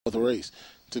fourth race.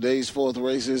 Today's fourth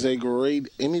race is a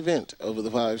grade M event over the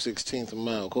 5/16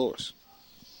 mile course.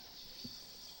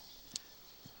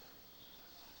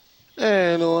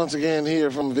 And once again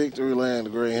here from Victoryland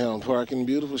Greyhound Park in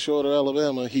beautiful Shorter,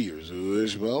 Alabama, here's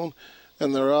Wishbone.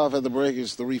 And they're off at the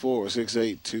breakers 3, 4, 6,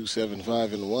 8, 2, 7,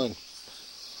 5, and 1.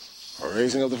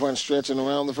 Racing up the front stretch and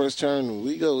around the first turn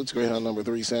we go. It's Greyhound number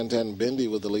 3, Santan Bendy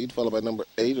with the lead, followed by number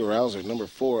 8, Rouser, number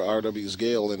 4, RW's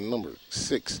Gale, and number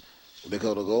 6,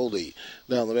 Dakota Goldie.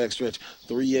 Down the back stretch,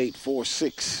 3, 8, 4,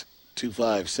 6, 2,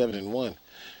 5, 7, and 1.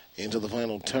 Into the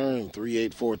final turn, 3,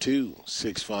 8, 4, 2,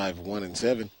 6, 5, 1, and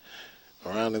 7.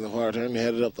 Around in the far turn,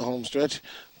 headed up the home stretch,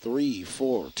 3,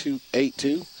 4, 2, 8,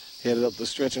 2. Headed up the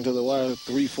stretch into the wire,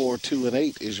 3, 4, 2, and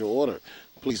 8 is your order.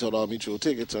 Please hold all mutual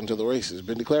tickets until the race has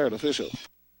been declared official.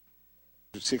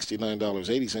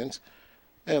 $69.80.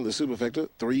 And the Superfecta,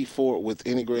 3, 4 with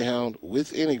any Greyhound,